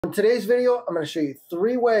In today's video, I'm going to show you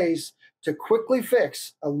 3 ways to quickly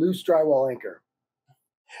fix a loose drywall anchor.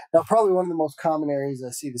 Now, probably one of the most common areas I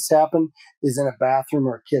see this happen is in a bathroom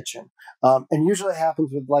or a kitchen. And usually it happens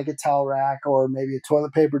with like a towel rack or maybe a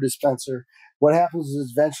toilet paper dispenser. What happens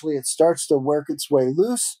is eventually it starts to work its way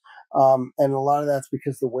loose, and a lot of that's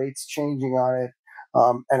because the weight's changing on it.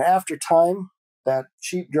 And after time, that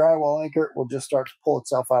cheap drywall anchor will just start to pull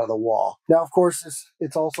itself out of the wall. Now, of course,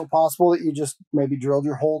 it's also possible that you just maybe drilled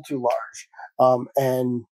your hole too large,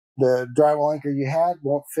 and the drywall anchor you had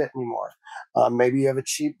won't fit anymore. Maybe you have a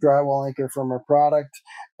cheap drywall anchor from a product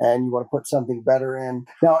and you want to put something better in.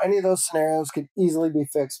 Now, any of those scenarios could easily be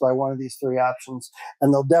fixed by one of these 3 options,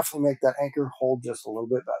 and they'll definitely make that anchor hold just a little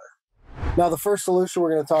bit better. Now, the first solution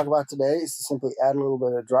we're going to talk about today is to simply add a little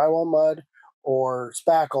bit of drywall mud or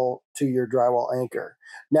spackle to your drywall anchor.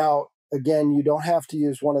 Now, again, you don't have to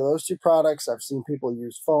use one of those 2 products. I've seen people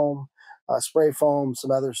use foam, spray foam,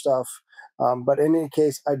 some other stuff. But in any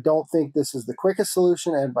case, I don't think this is the quickest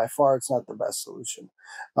solution, and by far it's not the best solution.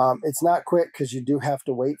 It's not quick because you do have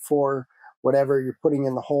to wait for whatever you're putting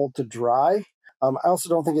in the hole to dry. I also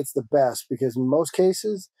don't think it's the best because in most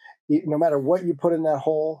cases, no matter what you put in that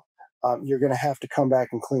hole, you're going to have to come back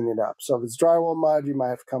and clean it up. So if it's drywall mud, you might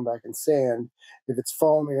have to come back and sand. If it's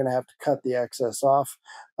foam, you're going to have to cut the excess off.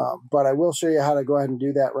 But I will show you how to go ahead and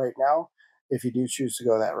do that right now if you do choose to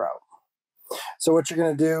go that route. So what you're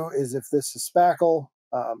going to do is, if this is spackle,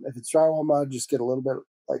 if it's drywall mud, just get a little bit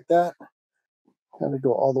like that. Kind of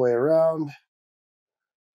go all the way around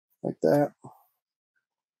like that.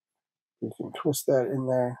 You can twist that in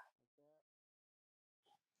there.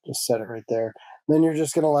 Just set it right there. Then you're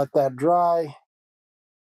just going to let that dry.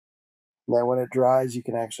 And then when it dries, you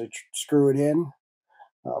can actually screw it in.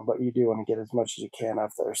 But you do want to get as much as you can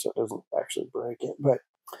off there so it doesn't actually break it. But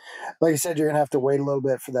like I said, you're going to have to wait a little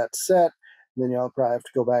bit for that to set. Then you'll probably have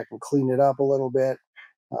to go back and clean it up a little bit.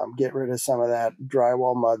 Get rid of some of that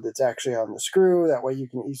drywall mud that's actually on the screw. That way you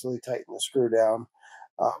can easily tighten the screw down.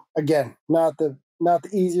 Again, not the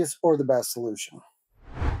easiest or the best solution.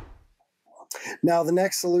 Now, the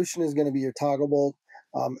next solution is going to be your toggle bolt.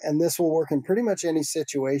 And this will work in pretty much any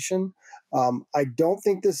situation. I don't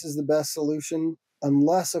think this is the best solution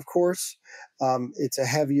unless, of course, it's a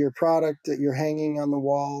heavier product that you're hanging on the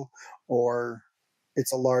wall or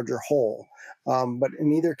it's a larger hole. But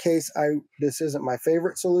in either case, this isn't my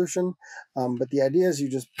favorite solution. But the idea is you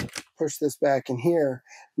just push this back in here.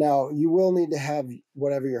 Now, you will need to have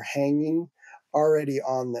whatever you're hanging already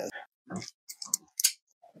on this.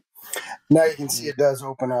 Now you can see it does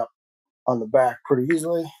open up on the back pretty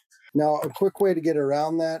easily. Now, a quick way to get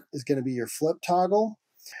around that is going to be your flip toggle.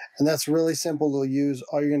 And that's really simple to use.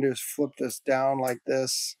 All you're going to do is flip this down like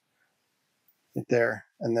this, right there,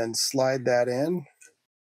 and then slide that in.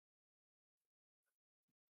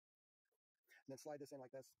 Then slide this in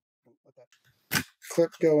like this. Let that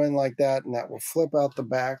clip go in like that, and that will flip out the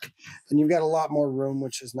back. And you've got a lot more room,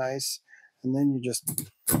 which is nice. And then you're just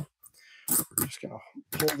going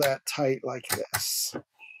to pull that tight like this.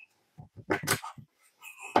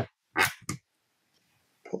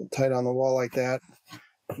 Pull it tight on the wall like that,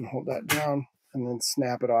 and hold that down, and then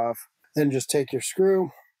snap it off. Then just take your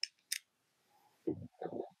screw,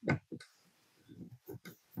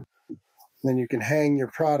 then you can hang your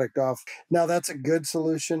product off. Now, that's a good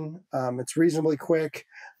solution. It's reasonably quick,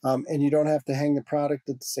 and you don't have to hang the product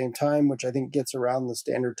at the same time, which I think gets around the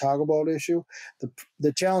standard toggle bolt issue.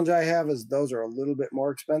 The challenge I have is those are a little bit more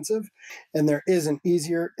expensive, and there is an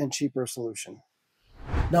easier and cheaper solution.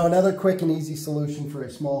 Now, another quick and easy solution for a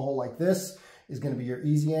small hole like this is going to be your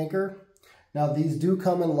easy anchor. Now, these do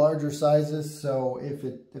come in larger sizes, so if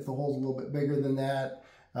the hole's a little bit bigger than that,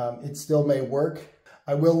 it still may work.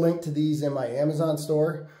 I will link to these in my Amazon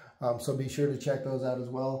store, so be sure to check those out as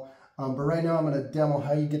well. But right now I'm going to demo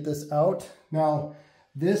how you get this out. Now,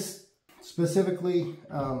 this specifically,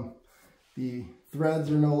 the threads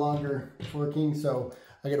are no longer working, so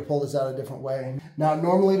I got to pull this out a different way. Now,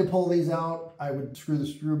 normally to pull these out, I would screw the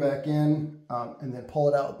screw back in and then pull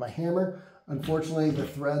it out with my hammer. Unfortunately, the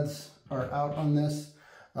threads are out on this.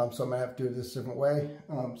 So I'm going to have to do it this different way.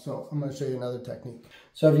 So I'm going to show you another technique.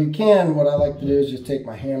 So if you can, what I like to do is just take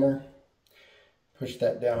my hammer, push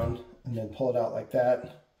that down, and then pull it out like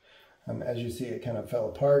that. As you see, it kind of fell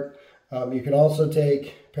apart. You can also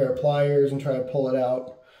take a pair of pliers and try to pull it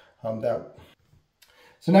out.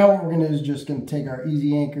 So now what we're going to do is just going to take our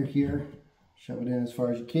easy anchor here, shove it in as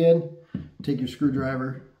far as you can, take your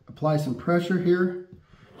screwdriver, apply some pressure here,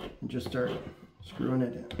 and just start screwing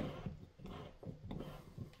it in.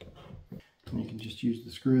 And you can just use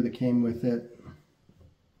the screw that came with it.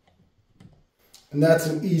 And that's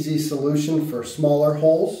an easy solution for smaller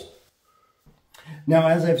holes. Now,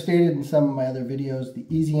 as I've stated in some of my other videos, the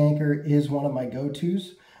Easy Anchor is one of my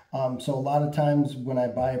go-tos. So a lot of times when I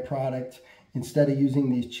buy a product, instead of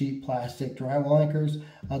using these cheap plastic drywall anchors,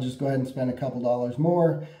 I'll just go ahead and spend a couple dollars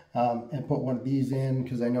more and put one of these in,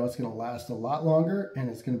 because I know it's going to last a lot longer and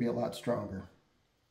it's going to be a lot stronger.